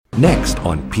Next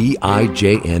on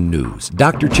PIJN News,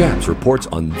 Dr. Chaps reports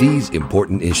on these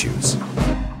important issues.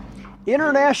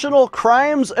 International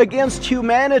crimes against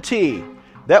humanity.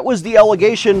 That was the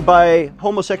allegation by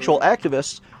homosexual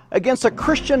activists against a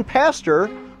Christian pastor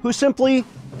who simply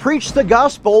preached the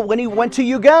gospel when he went to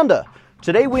Uganda.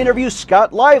 Today we interview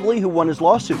Scott Lively, who won his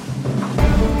lawsuit.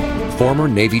 Former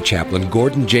Navy chaplain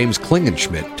Gordon James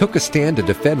Klingenschmitt took a stand to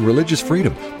defend religious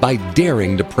freedom by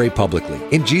daring to pray publicly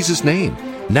in Jesus' name.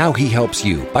 Now he helps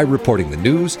you by reporting the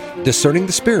news, discerning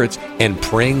the spirits, and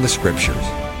praying the scriptures.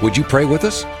 Would you pray with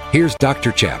us? Here's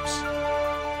Dr. Chaps.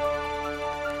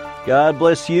 God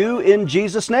bless you in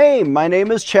Jesus' name. My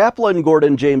name is Chaplain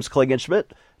Gordon James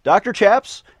Klingenschmitt, Dr.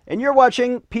 Chaps, and you're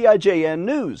watching PIJN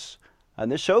News. On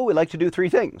this show, we like to do three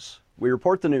things. We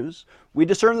report the news, we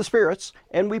discern the spirits,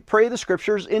 and we pray the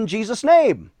scriptures in Jesus'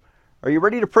 name. Are you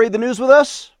ready to pray the news with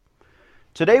us?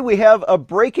 Today we have a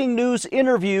breaking news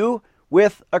interview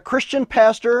with a Christian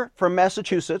pastor from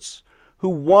Massachusetts who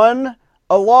won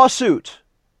a lawsuit.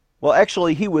 Well,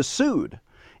 actually, he was sued,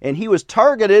 and he was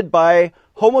targeted by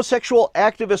homosexual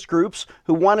activist groups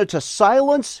who wanted to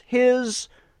silence his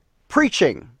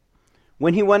preaching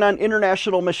when he went on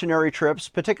international missionary trips,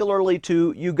 particularly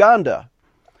to Uganda.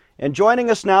 And joining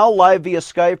us now live via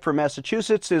Skype from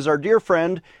Massachusetts is our dear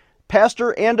friend,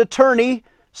 pastor and attorney,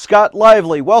 Scott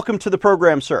Lively. Welcome to the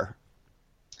program, sir.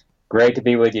 Great to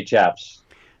be with you, chaps.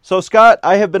 So, Scott,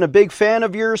 I have been a big fan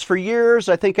of yours for years.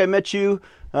 I think I met you,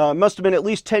 must have been at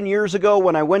least 10 years ago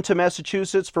when I went to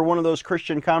Massachusetts for one of those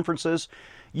Christian conferences.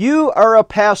 You are a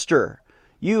pastor.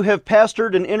 You have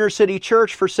pastored an inner city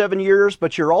church for 7 years,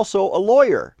 but you're also a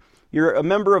lawyer. You're a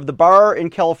member of the bar in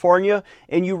California,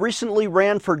 and you recently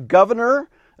ran for governor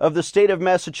of the state of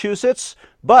Massachusetts.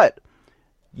 But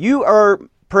you are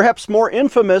perhaps more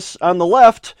infamous on the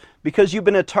left because you've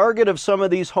been a target of some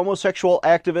of these homosexual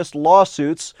activist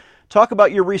lawsuits. Talk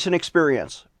about your recent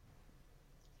experience.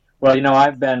 Well, you know,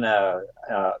 I've been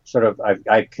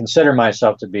I consider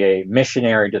myself to be a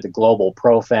missionary to the global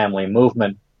pro-family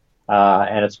movement,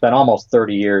 and it's been almost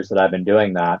 30 years that I've been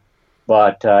doing that.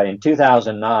 But in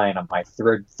 2009, on my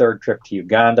third trip to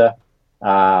Uganda,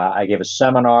 I gave a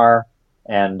seminar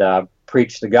and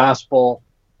preached the gospel,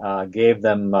 gave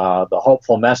them the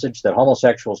hopeful message that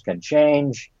homosexuals can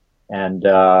change, and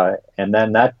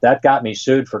then that got me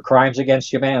sued for crimes against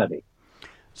humanity.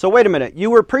 So wait a minute, you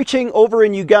were preaching over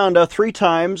in Uganda 3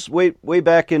 times, way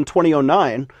back in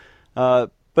 2009,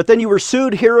 but then you were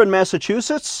sued here in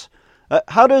Massachusetts?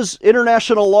 How does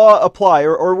international law apply,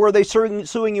 or were they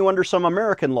suing you under some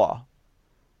American law?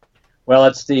 Well,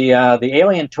 it's the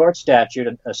Alien Tort Statute,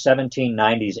 a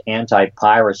 1790s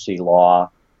anti-piracy law,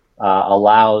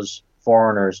 allows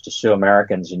foreigners to sue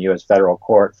Americans in U.S. federal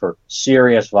court for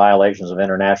serious violations of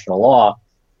international law.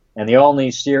 And the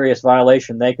only serious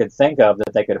violation they could think of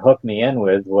that they could hook me in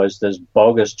with was this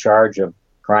bogus charge of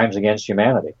crimes against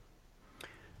humanity.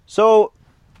 So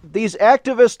these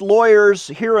activist lawyers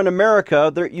here in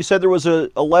America, you said there was a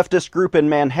leftist group in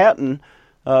Manhattan.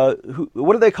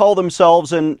 What do they call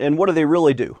themselves, and what do they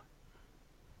really do?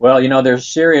 Well, you know, they're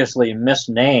seriously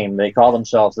misnamed. They call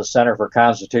themselves the Center for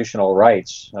Constitutional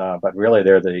Rights, but really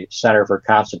they're the Center for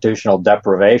Constitutional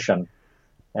Deprivation.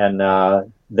 And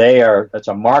it's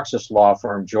a Marxist law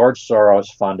firm, George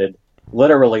Soros funded.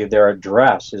 Literally, their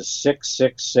address is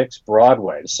 666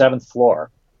 Broadway, the 7th floor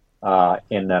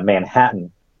in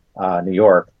Manhattan, New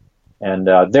York. And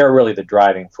they're really the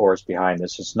driving force behind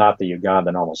this. It's not the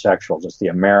Ugandan homosexuals, it's the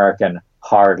American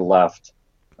hard left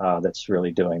that's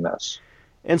really doing this.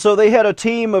 And so they had a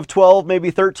team of 12,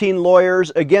 maybe 13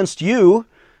 lawyers against you,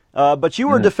 but you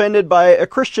were defended by a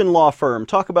Christian law firm.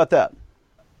 Talk about that.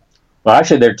 Well,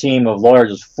 actually, their team of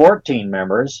lawyers is 14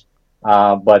 members,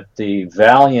 but the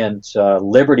valiant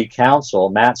Liberty Counsel,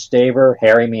 Matt Staver,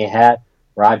 Harry Meehat,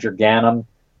 Roger Ganem,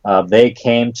 they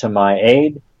came to my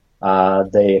aid.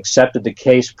 They accepted the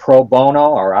case pro bono,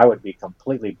 or I would be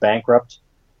completely bankrupt,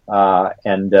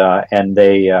 and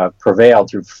they prevailed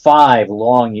through 5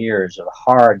 long years of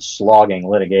hard slogging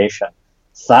litigation,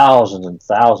 thousands and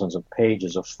thousands of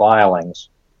pages of filings.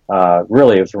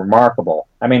 Really, it was remarkable.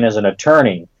 I mean, as an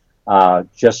attorney,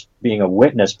 just being a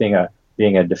witness, being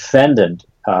a defendant,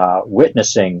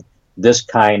 witnessing this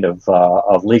kind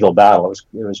of legal battle, it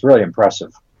was really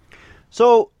impressive.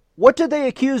 So, what did they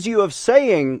accuse you of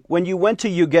saying when you went to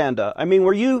Uganda? I mean,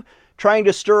 were you trying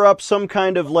to stir up some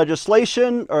kind of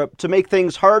legislation or to make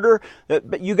things harder?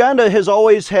 But Uganda has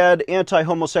always had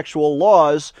anti-homosexual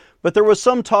laws, but there was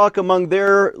some talk among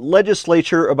their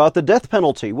legislature about the death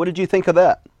penalty. What did you think of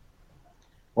that?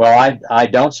 Well, I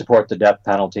don't support the death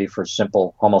penalty for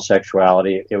simple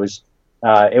homosexuality. It was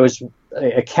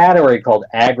a category called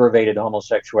aggravated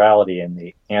homosexuality in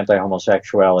the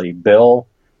anti-homosexuality bill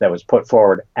that was put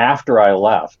forward after I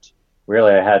left.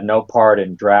 Really, I had no part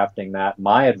in drafting that.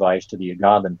 My advice to the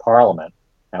Ugandan parliament,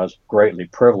 I was greatly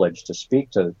privileged to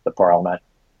speak to the parliament,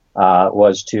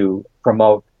 was to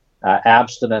promote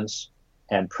abstinence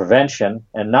and prevention,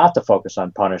 and not to focus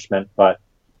on punishment. But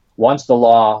once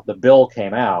the bill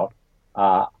came out,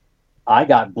 I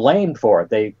got blamed for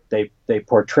it. They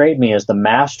portrayed me as the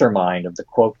mastermind of the,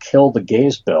 quote, kill the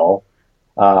gays bill,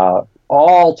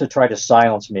 all to try to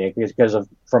silence me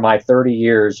for my 30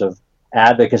 years of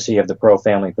advocacy of the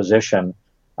pro-family position.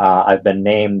 I've been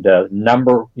named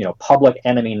public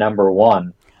enemy number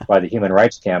one by the Human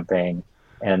Rights Campaign,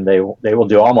 and they will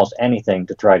do almost anything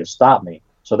to try to stop me.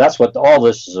 So that's what all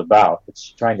this is about.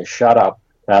 It's trying to shut up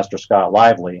Pastor Scott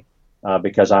Lively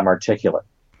because I'm articulate.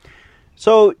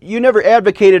 So you never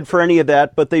advocated for any of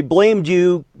that, but they blamed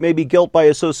you, maybe guilt by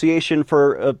association,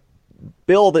 for a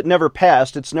bill that never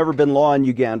passed. It's never been law in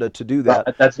Uganda to do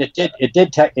that.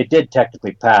 It did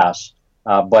technically pass,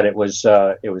 but it was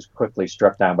quickly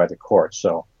struck down by the court.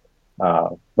 So,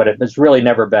 but it has really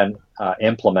never been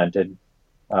implemented,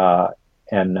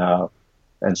 and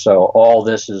so all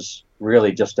this is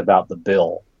really just about the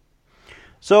bill.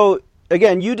 So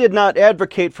again, you did not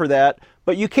advocate for that,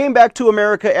 but you came back to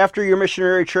America after your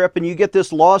missionary trip, and you get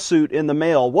this lawsuit in the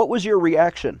mail. What was your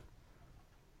reaction?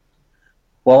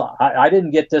 Well, I didn't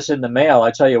get this in the mail.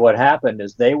 I tell you what happened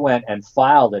is they went and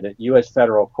filed it at U.S.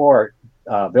 federal court,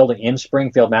 building in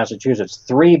Springfield, Massachusetts,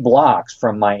 3 blocks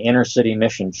from my inner city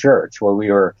mission church, where we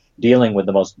were dealing with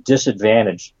the most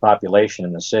disadvantaged population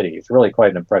in the city. It's really quite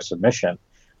an impressive mission.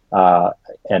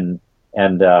 And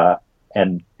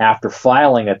after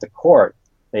filing at the court,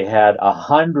 they had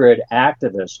 100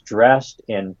 activists dressed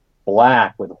in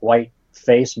black with white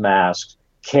face masks,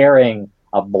 carrying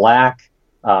a black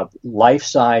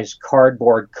life-size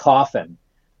cardboard coffin,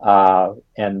 it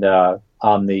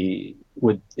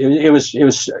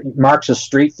was Marxist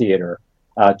street theater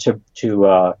to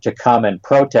come and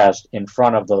protest in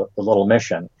front of the little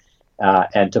mission,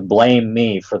 and to blame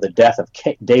me for the death of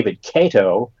David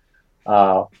Cato.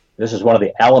 This is one of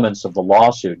the elements of the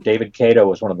lawsuit. David Cato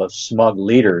was one of the smug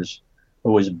leaders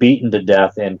who was beaten to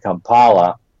death in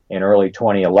Kampala in early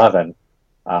 2011,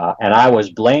 and I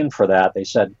was blamed for that. They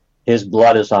said his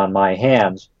blood is on my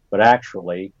hands, but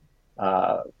actually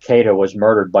Cato was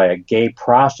murdered by a gay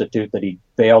prostitute that he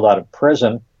bailed out of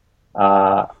prison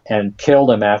and killed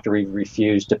him after he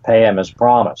refused to pay him as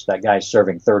promised. That guy's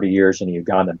serving 30 years in a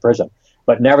Ugandan prison.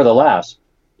 But nevertheless,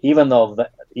 even though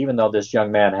this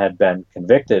young man had been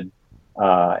convicted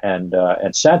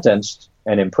and sentenced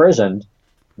and imprisoned,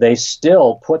 they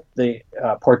still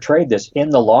portrayed this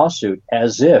in the lawsuit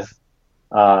as if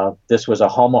this was a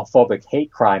homophobic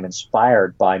hate crime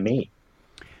inspired by me.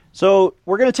 So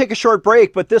we're going to take a short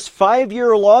break, but this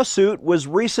 5-year lawsuit was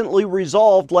recently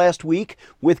resolved last week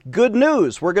with good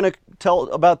news. We're going to tell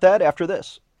about that after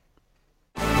this.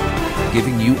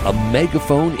 Giving you a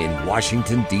megaphone in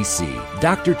Washington, D.C.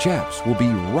 Dr. Chaps will be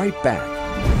right back.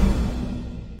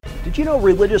 Did you know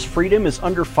religious freedom is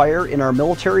under fire in our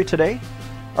military today?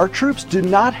 Our troops do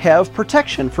not have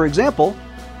protection. For example,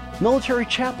 military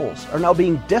chapels are now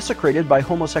being desecrated by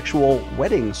homosexual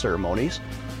wedding ceremonies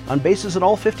on bases in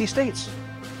all 50 states.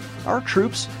 Our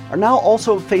troops are now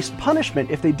also face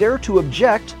punishment if they dare to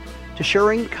object to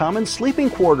sharing common sleeping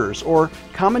quarters or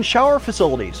common shower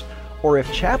facilities, or if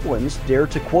chaplains dare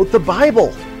to quote the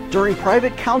Bible during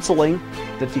private counseling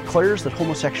that declares that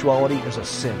homosexuality is a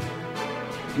sin.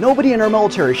 Nobody in our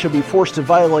military should be forced to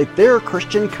violate their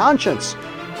Christian conscience,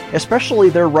 especially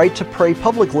their right to pray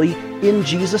publicly in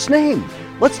Jesus' name.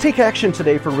 Let's take action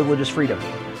today for religious freedom.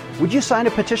 Would you sign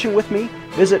a petition with me?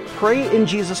 Visit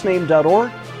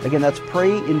PrayInJesusName.org. Again, that's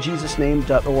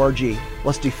PrayInJesusName.org.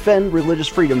 Let's defend religious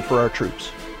freedom for our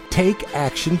troops. Take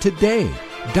action today.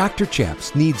 Dr.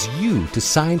 Chaps needs you to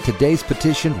sign today's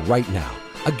petition right now.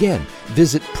 Again,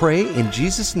 visit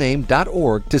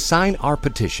PrayInJesusName.org to sign our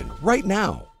petition right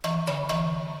now.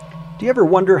 Do you ever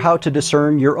wonder how to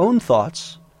discern your own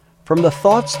thoughts from the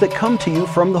thoughts that come to you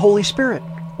from the Holy Spirit,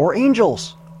 or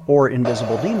angels, or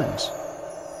invisible demons?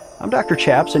 I'm Dr.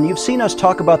 Chaps, and you've seen us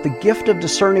talk about the gift of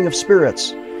discerning of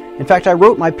spirits. In fact, I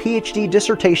wrote my PhD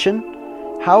dissertation,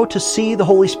 How to See the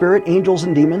Holy Spirit, Angels,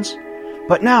 and Demons.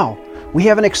 But now, we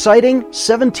have an exciting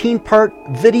 17-part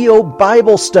video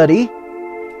Bible study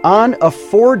on a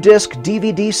 4-disc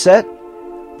DVD set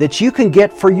that you can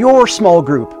get for your small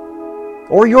group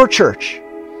or your church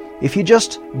if you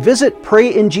just visit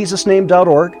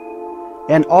PrayInJesusName.org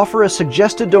and offer a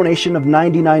suggested donation of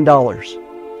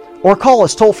 $99. Or call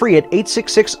us toll-free at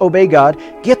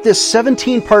 866-OBEY-GOD. Get this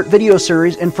 17-part video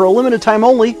series, and for a limited time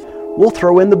only, we'll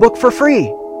throw in the book for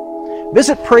free.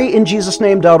 Visit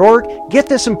PrayInJesusName.org. Get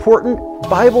this important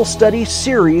Bible study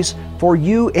series for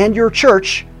you and your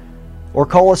church, or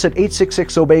call us at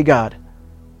 866-OBEY-GOD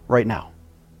right now.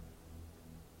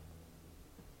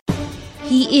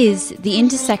 He is the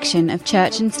intersection of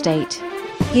church and state.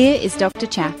 Here is Dr.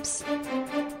 Chaps.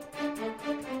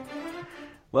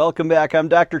 Welcome back. I'm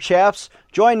Dr. Chaps,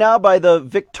 joined now by the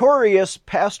victorious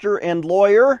pastor and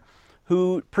lawyer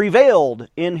who prevailed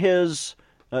in his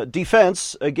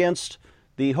defense against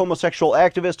the homosexual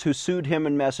activist who sued him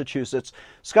in Massachusetts.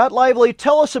 Scott Lively,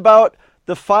 tell us about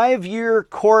the 5-year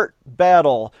court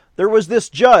battle. There was this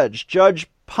judge, Judge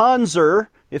Ponzer,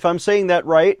 if I'm saying that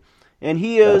right, and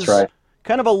he is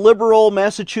kind of a liberal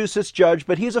Massachusetts judge,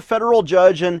 but he's a federal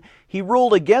judge, and he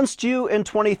ruled against you in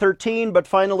 2013, but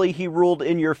finally he ruled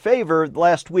in your favor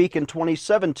last week in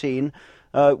 2017.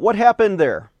 What happened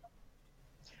there?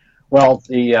 Well,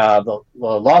 the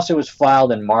lawsuit was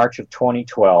filed in March of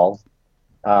 2012.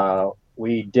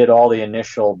 We did all the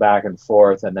initial back and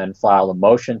forth and then filed a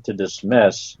motion to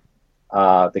dismiss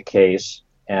the case,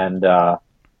 and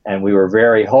we were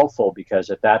very hopeful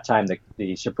because at that time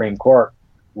the Supreme Court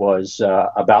was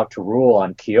about to rule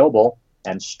on Kiobel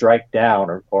and strike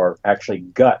down or actually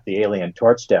gut the Alien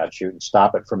Tort Statute and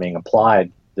stop it from being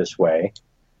applied this way.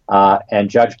 And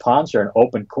Judge Ponzer in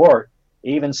open court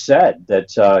even said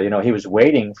that he was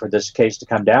waiting for this case to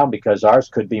come down because ours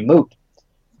could be moot.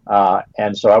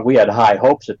 And so we had high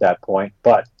hopes at that point.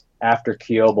 But after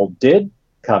Kiobel did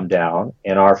come down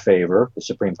in our favor, the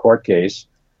Supreme Court case,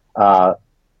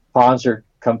 Ponzer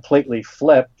completely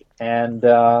flipped and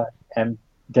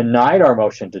denied our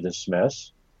motion to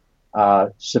dismiss,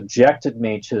 subjected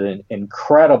me to an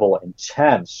incredible,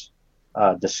 intense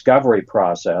discovery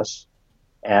process,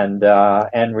 and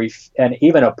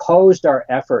even opposed our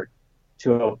effort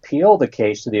to appeal the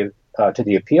case to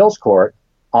the appeals court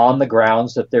on the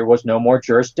grounds that there was no more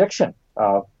jurisdiction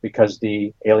because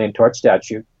the Alien Tort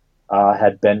Statute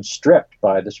had been stripped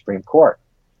by the Supreme Court,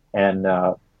 and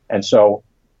so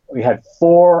we had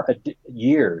 4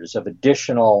 years of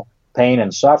additional pain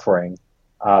and suffering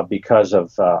because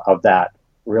of that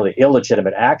really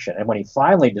illegitimate action. And when he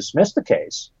finally dismissed the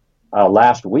case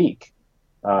last week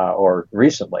or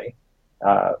recently,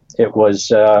 it was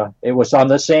on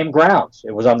the same grounds.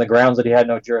 It was on the grounds that he had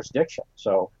no jurisdiction.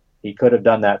 So he could have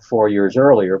done that 4 years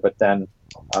earlier, but then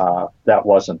that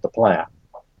wasn't the plan.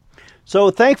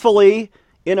 So thankfully,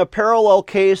 in a parallel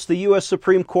case, the U.S.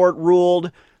 Supreme Court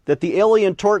ruled that the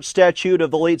Alien Tort Statute of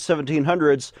the late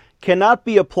 1700s cannot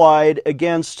be applied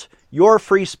against your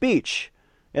free speech.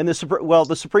 And the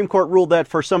Supreme Court ruled that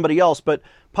for somebody else, but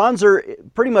Ponzer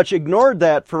pretty much ignored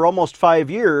that for almost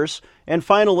 5 years and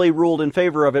finally ruled in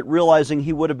favor of it, realizing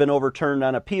he would have been overturned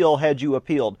on appeal had you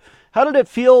appealed. How did it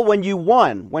feel when you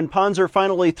won, when Ponzer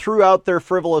finally threw out their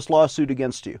frivolous lawsuit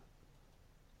against you?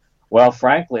 Well,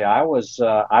 frankly, I was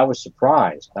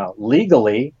surprised. Now,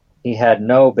 legally, he had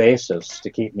no basis to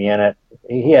keep me in it.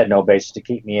 He had no basis to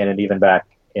keep me in it even back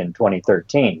in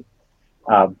 2013.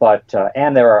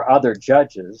 And there are other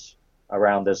judges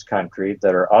around this country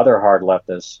that are other hard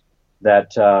leftists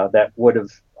that would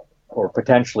have or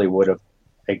potentially would have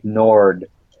ignored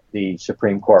the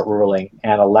Supreme Court ruling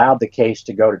and allowed the case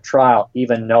to go to trial,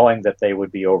 even knowing that they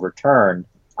would be overturned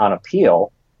on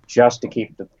appeal, just to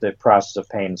keep the process of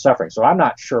pain and suffering. So I'm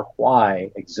not sure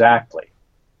why exactly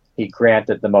he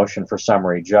granted the motion for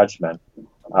summary judgment,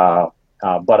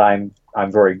 but I'm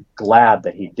very glad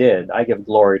that he did. I give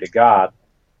glory to God.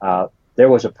 There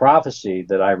was a prophecy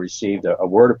that I received, a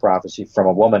word of prophecy from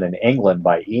a woman in England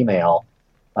by email,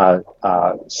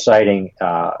 citing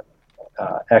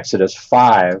Exodus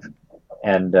 5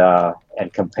 and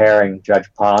comparing Judge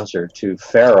Ponzer to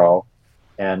Pharaoh,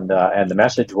 and the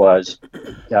message was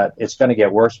it's going to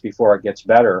get worse before it gets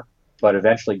better, but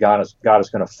eventually God is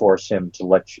going to force him to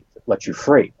let you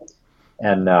free.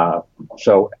 And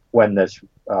so when this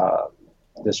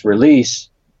release,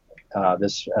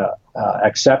 this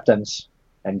acceptance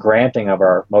and granting of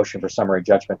our motion for summary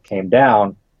judgment came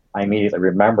down, I immediately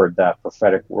remembered that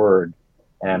prophetic word,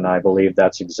 and I believe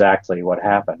that's exactly what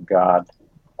happened. God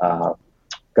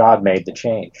made the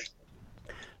change.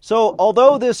 So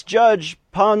although this Judge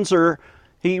Ponzer,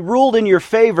 he ruled in your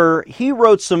favor, he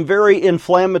wrote some very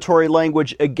inflammatory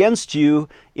language against you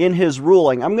in his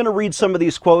ruling. I'm going to read some of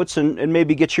these quotes and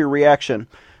maybe get your reaction.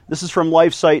 This is from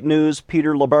LifeSite News.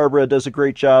 Peter LaBarbera does a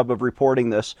great job of reporting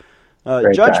this.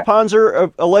 Judge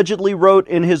Ponzer allegedly wrote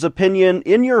in his opinion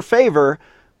in your favor,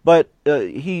 but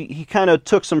he kind of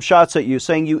took some shots at you,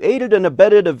 saying you aided and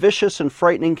abetted a vicious and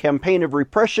frightening campaign of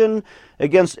repression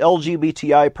against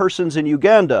LGBTI persons in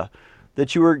Uganda,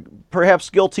 that you were perhaps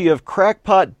guilty of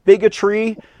crackpot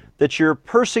bigotry, that your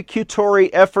persecutory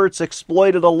efforts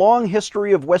exploited a long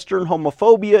history of Western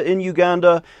homophobia in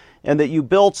Uganda, and that you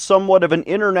built somewhat of an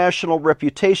international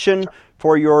reputation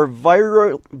for your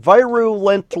virulently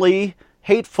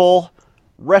hateful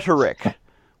rhetoric.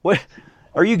 What,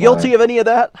 are you guilty of any of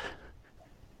that?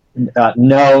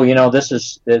 No, this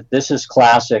is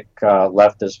classic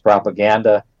leftist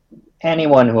propaganda.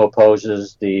 Anyone who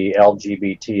opposes the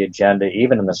LGBT agenda,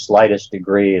 even in the slightest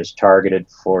degree, is targeted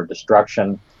for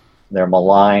destruction. They're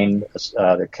maligned,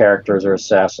 their characters are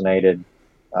assassinated,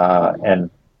 and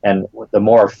the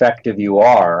more effective you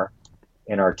are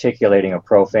in articulating a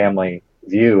pro-family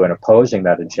view and opposing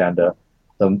that agenda,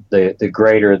 the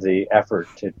greater the effort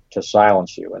to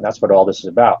silence you. And that's what all this is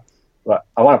about. But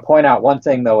I want to point out one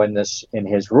thing, though, in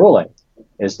his ruling,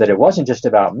 is that it wasn't just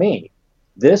about me.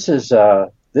 This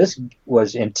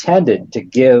was intended to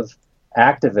give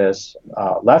activists,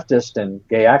 leftist and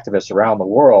gay activists around the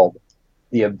world,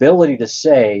 the ability to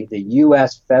say the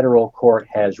U.S. federal court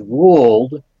has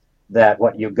ruled that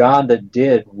what Uganda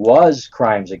did was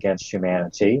crimes against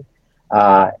humanity,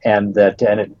 and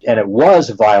it was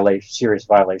a serious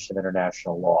violation of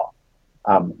international law.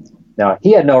 Now,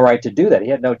 he had no right to do that. He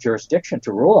had no jurisdiction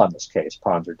to rule on this case.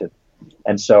 Ponzer did,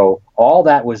 and so all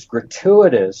that was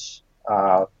gratuitous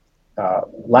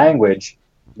language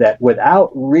that,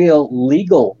 without real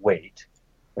legal weight,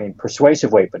 I mean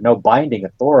persuasive weight, but no binding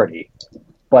authority,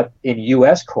 but in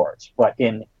U.S. courts, but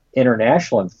in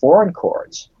international and foreign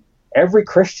courts, every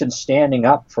Christian standing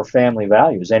up for family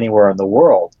values anywhere in the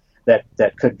world that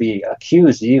could be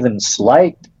accused of even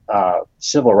slight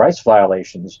civil rights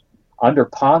violations, under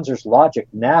Ponzer's logic,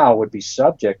 now would be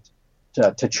subject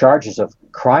to charges of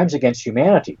crimes against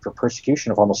humanity for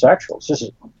persecution of homosexuals.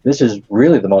 This is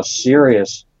really the most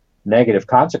serious negative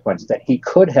consequence that he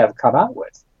could have come out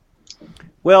with.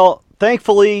 Well,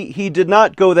 thankfully, he did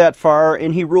not go that far,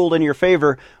 and he ruled in your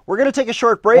favor. We're going to take a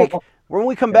short break. When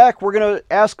we come back, we're going to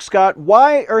ask Scott,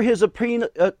 why are his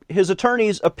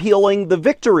attorneys appealing the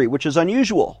victory, which is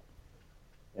unusual?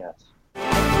 Yes.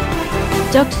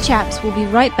 Dr. Chaps will be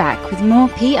right back with more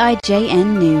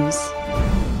PIJN news.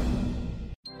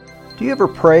 Do you ever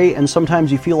pray and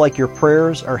sometimes you feel like your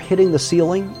prayers are hitting the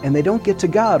ceiling and they don't get to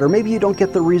God, or maybe you don't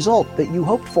get the result that you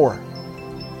hoped for?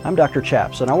 I'm Dr.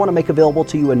 Chaps, and I want to make available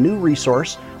to you a new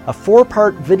resource, a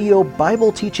 4-part video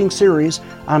Bible teaching series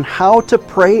on how to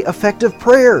pray effective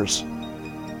prayers.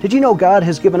 Did you know God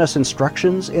has given us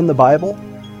instructions in the Bible?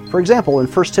 For example, in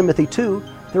 1 Timothy 2,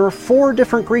 there are 4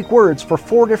 different Greek words for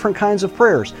 4 different kinds of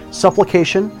prayers: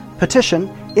 supplication,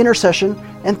 petition, intercession,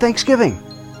 and thanksgiving.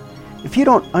 If you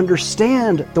don't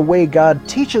understand the way God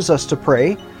teaches us to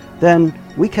pray, then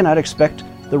we cannot expect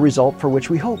the result for which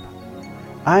we hope.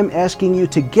 I'm asking you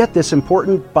to get this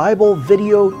important Bible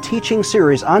video teaching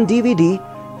series on DVD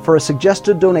for a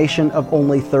suggested donation of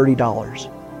only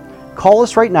 $30. Call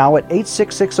us right now at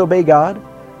 866-OBEY-GOD.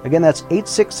 Again, that's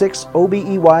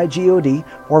 866-OBEY-GOD,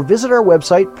 or visit our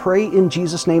website,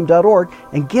 prayinjesusname.org,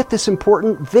 and get this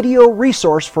important video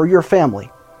resource for your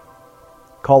family.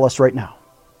 Call us right now.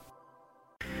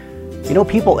 You know,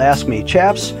 people ask me,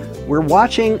 Chaps, we're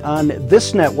watching on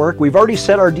this network. We've already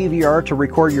set our DVR to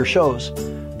record your shows,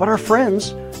 but our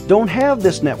friends don't have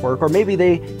this network, or maybe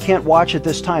they can't watch at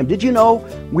this time. Did you know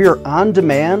we are on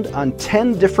demand on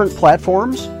 10 different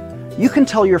platforms? You can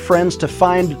tell your friends to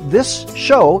find this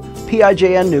show,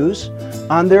 PIJN News,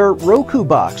 on their Roku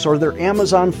box or their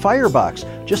Amazon Fire box.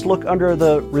 Just look under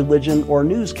the religion or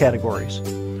news categories.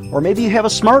 Or maybe you have a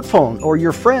smartphone, or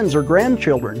your friends or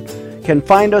grandchildren can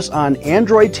find us on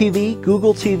Android TV,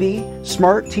 Google TV,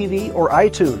 Smart TV, or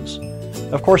iTunes.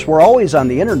 Of course, we're always on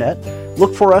the internet.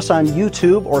 Look for us on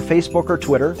YouTube or Facebook or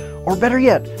Twitter, or better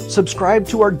yet, subscribe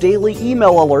to our daily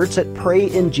email alerts at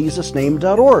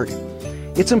prayinjesusname.org.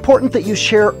 It's important that you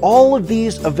share all of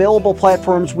these available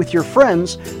platforms with your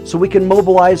friends so we can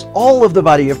mobilize all of the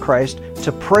body of Christ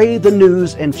to pray the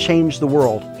news and change the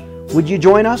world. Would you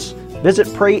join us? Visit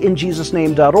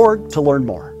prayinjesusname.org to learn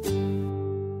more.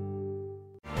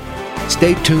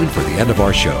 Stay tuned for the end of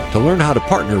our show to learn how to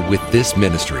partner with this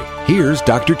ministry. Here's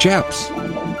Dr. Chaps.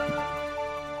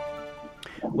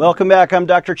 Welcome back. I'm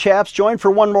Dr. Chaps, joined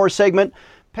for one more segment.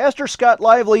 Pastor Scott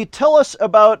Lively, tell us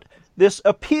about this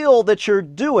appeal that you're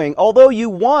doing. Although you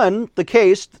won the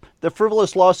case, the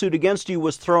frivolous lawsuit against you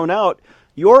was thrown out,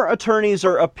 your attorneys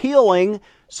are appealing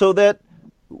so that,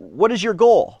 what is your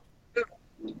goal?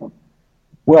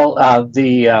 Well,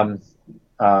 the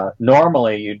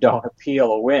normally you don't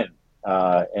appeal a win.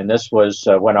 And this was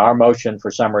when our motion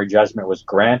for summary judgment was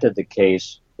granted, the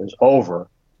case was over.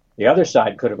 The other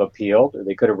side could have appealed, or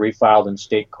they could have refiled in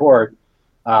state court,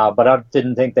 but I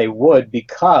didn't think they would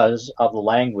because of the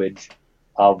language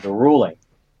of the ruling.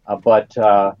 But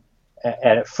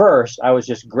at first, I was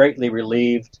just greatly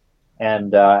relieved,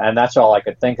 and that's all I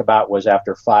could think about was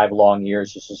after 5 long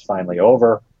years, this is finally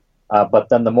over. But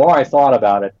then the more I thought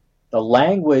about it, the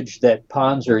language that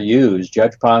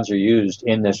Judge Ponser used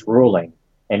in this ruling,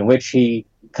 in which he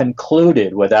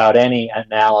concluded without any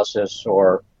analysis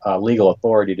or legal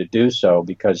authority to do so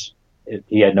because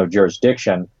he had no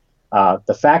jurisdiction,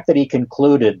 the fact that he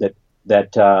concluded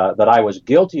that I was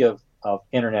guilty of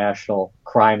international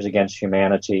crimes against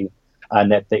humanity,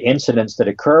 and that the incidents that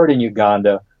occurred in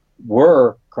Uganda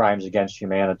were crimes against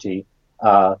humanity,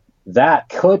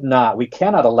 we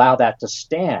cannot allow that to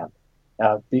stand.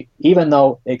 Even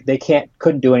though they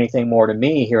couldn't do anything more to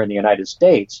me here in the United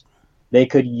States, they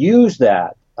could use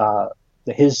that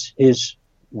his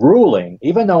ruling,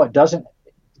 even though it doesn't.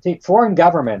 Foreign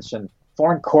governments and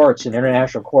foreign courts and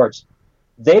international courts,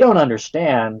 they don't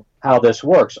understand how this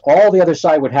works. All the other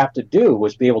side would have to do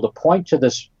was be able to point to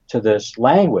this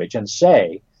language and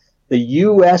say, the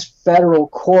U.S. federal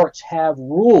courts have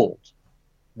ruled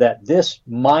that this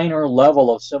minor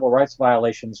level of civil rights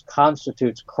violations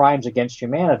constitutes crimes against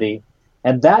humanity,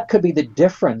 and that could be the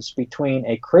difference between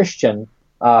a Christian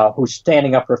who's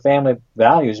standing up for family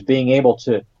values being able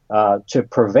to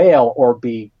prevail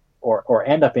or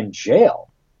end up in jail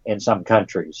in some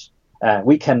countries.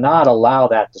 We cannot allow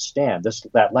that to stand.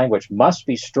 That language must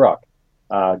be struck.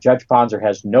 Judge Ponser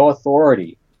has no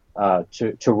authority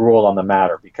to rule on the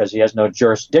matter because he has no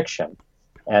jurisdiction,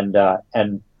 and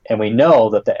we know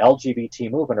that the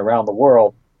LGBT movement around the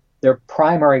world, their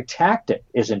primary tactic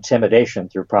is intimidation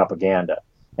through propaganda.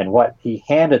 And what he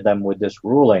handed them with this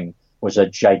ruling was a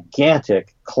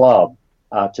gigantic club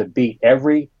to beat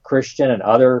every Christian and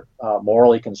other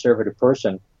morally conservative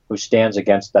person who stands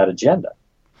against that agenda.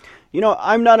 You know,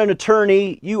 I'm not an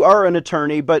attorney, you are an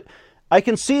attorney, but I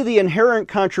can see the inherent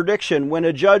contradiction when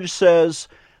a judge says,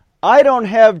 I don't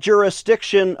have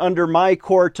jurisdiction under my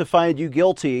court to find you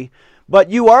guilty, but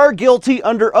you are guilty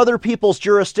under other people's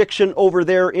jurisdiction over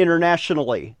there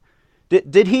internationally.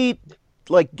 Did he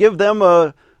give them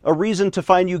a reason to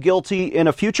find you guilty in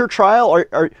a future trial?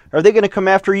 Or are they going to come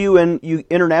after you in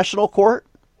international court?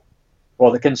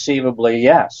 Well, conceivably,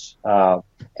 yes.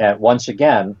 And once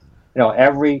again,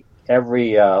 every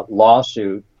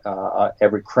lawsuit,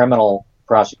 every criminal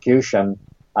prosecution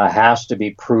has to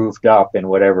be proved up in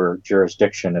whatever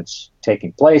jurisdiction it's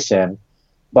taking place in.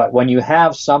 But when you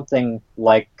have something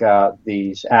like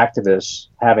these activists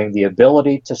having the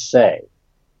ability to say,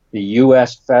 the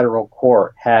U.S. federal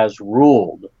court has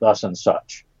ruled thus and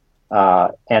such,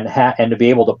 and to be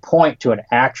able to point to an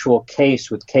actual case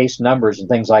with case numbers and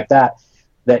things like that,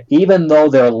 that even though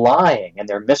they're lying and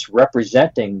they're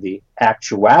misrepresenting the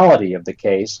actuality of the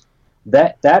case,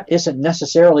 that isn't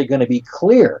necessarily going to be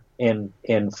clear in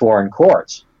foreign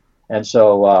courts. And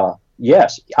so,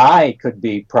 yes, I could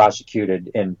be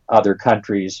prosecuted in other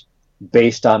countries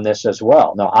based on this as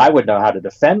well. Now, I would know how to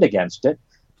defend against it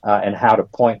and how to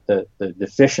point the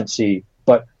deficiency.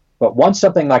 But once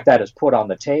something like that is put on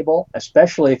the table,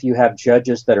 especially if you have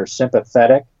judges that are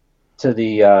sympathetic to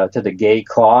the gay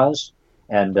cause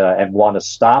and want to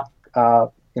stop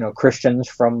Christians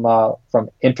from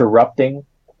interrupting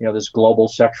this global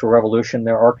sexual revolution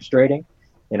they're orchestrating,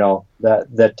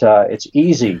 that it's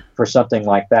easy for something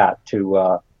like that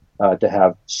to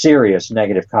have serious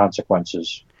negative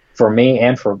consequences for me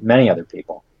and for many other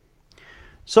people.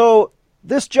 So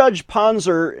this Judge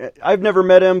Ponser, I've never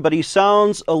met him, but he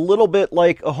sounds a little bit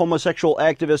like a homosexual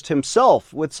activist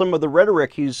himself with some of the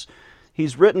rhetoric he's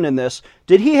written in this.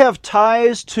 Did he have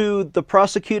ties to the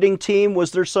prosecuting team?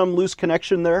 Was there some loose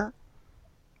connection there?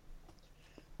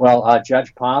 Well,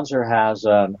 Judge Ponser has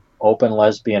an open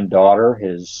lesbian daughter.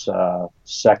 His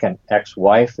second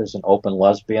ex-wife is an open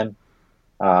lesbian.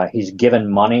 He's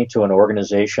given money to an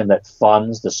organization that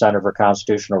funds the Center for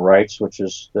Constitutional Rights, which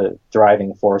is the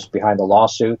driving force behind the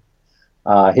lawsuit.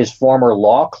 His former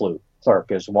law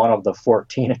clerk is one of the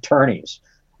 14 attorneys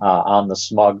on the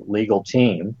smug legal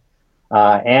team.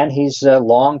 And he's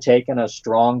long taken a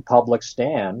strong public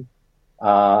stand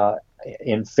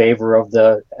in favor of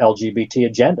the LGBT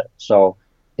agenda. So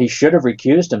he should have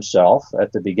recused himself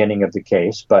at the beginning of the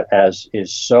case, but as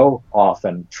is so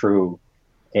often true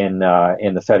in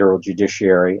the federal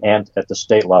judiciary and at the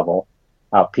state level,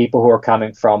 people who are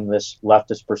coming from this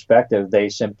leftist perspective, they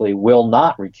simply will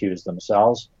not recuse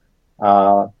themselves.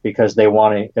 because they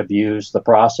want to abuse the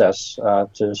process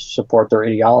to support their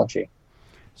ideology.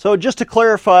 So just to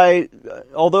clarify,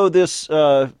 although this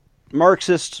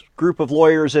Marxist group of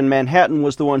lawyers in Manhattan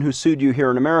was the one who sued you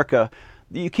here in America,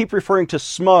 you keep referring to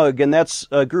SMUG, and that's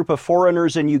a group of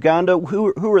foreigners in Uganda.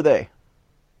 Who are they?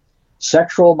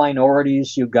 Sexual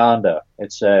Minorities Uganda.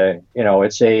 It's a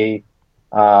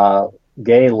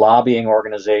gay lobbying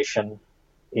organization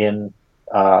in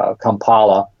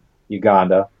Kampala,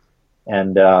 Uganda,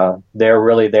 and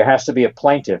there has to be a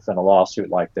plaintiff in a lawsuit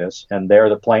like this, and they're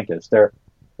the plaintiffs.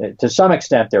 To some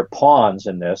extent, they're pawns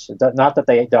in this. Not that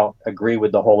they don't agree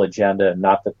with the whole agenda, and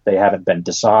not that they haven't been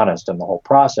dishonest in the whole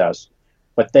process,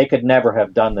 but they could never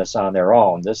have done this on their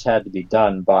own. This had to be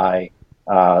done by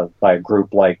a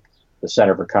group like the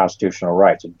Center for Constitutional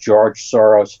Rights, a George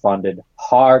Soros-funded,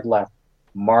 hard-left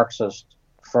Marxist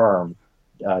firm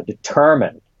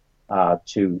determined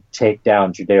to take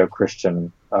down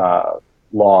Judeo-Christian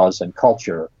laws and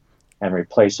culture and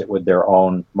replace it with their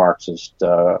own Marxist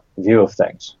view of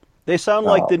things. They sound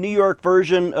like the New York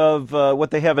version of what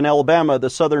they have in Alabama, the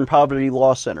Southern Poverty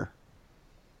Law Center.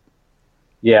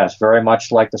 Yes, very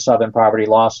much like the Southern Poverty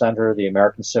Law Center, the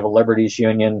American Civil Liberties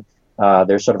Union.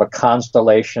 There's sort of a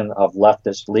constellation of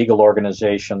leftist legal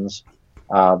organizations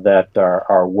that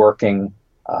are working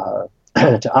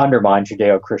to undermine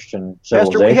Judeo-Christian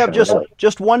civilization. Pastor, we have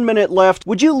just 1 minute left.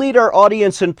 Would you lead our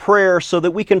audience in prayer so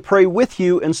that we can pray with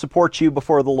you and support you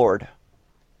before the Lord?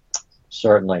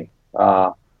 Certainly.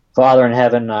 Father in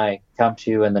heaven, I come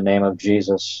to you in the name of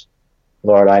Jesus.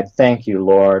 Lord, I thank you,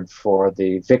 Lord, for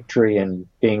the victory in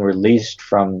being released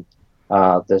from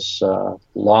this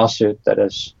lawsuit that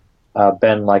has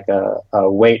been like a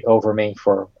weight over me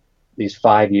for these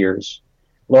 5 years.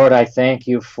 Lord, I thank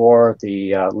you for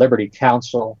the Liberty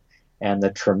Counsel and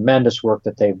the tremendous work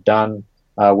that they've done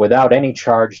without any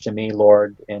charge to me,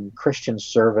 Lord, in Christian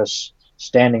service,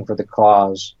 standing for the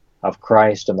cause of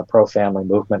Christ and the pro-family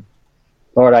movement.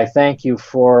 Lord, I thank you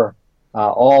for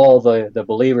all the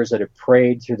believers that have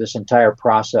prayed through this entire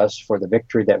process for the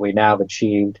victory that we now have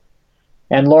achieved.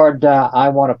 And Lord, I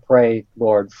want to pray,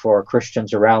 Lord, for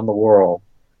Christians around the world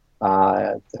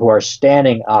who are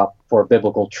standing up for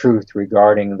biblical truth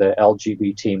regarding the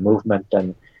LGBT movement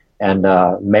and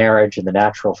marriage and the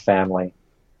natural family.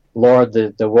 Lord,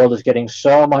 the world is getting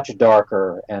so much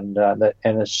darker and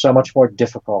it's so much more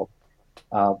difficult.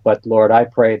 But Lord, I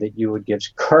pray that you would give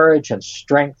courage and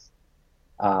strength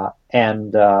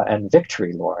and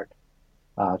victory, Lord,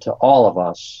 to all of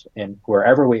us in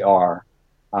wherever we are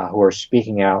who are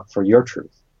speaking out for your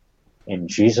truth. In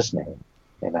Jesus' name,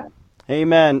 amen.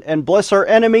 Amen. And bless our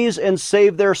enemies and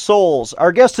save their souls.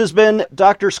 Our guest has been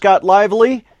Dr. Scott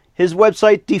Lively. His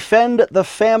website,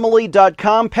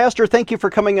 defendthefamily.com. Pastor, thank you for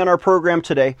coming on our program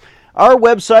today. Our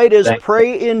website is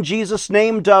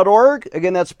prayinjesusname.org.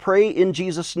 Again, that's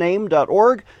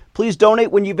prayinjesusname.org. Please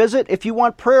donate when you visit. If you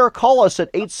want prayer, call us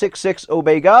at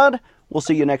 866-OBEY-GOD. We'll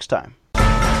see you next time.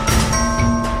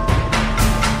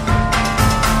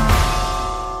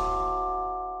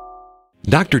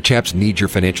 Dr. Chaps needs your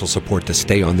financial support to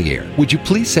stay on the air. Would you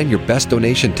please send your best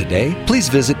donation today? Please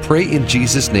visit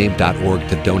prayinjesusname.org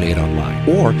to donate online.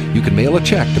 Or you can mail a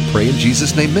check to Pray in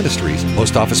Jesus Name Ministries,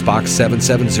 Post Office Box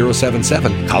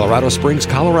 77077, Colorado Springs,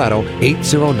 Colorado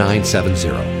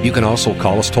 80970. You can also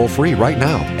call us toll-free right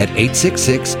now at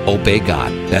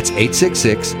 866-OBEY-GOD. That's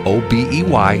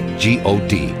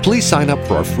 866-OBEY-GOD. Please sign up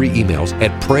for our free emails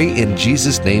at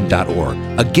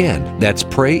prayinjesusname.org. Again, that's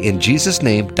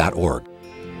prayinjesusname.org.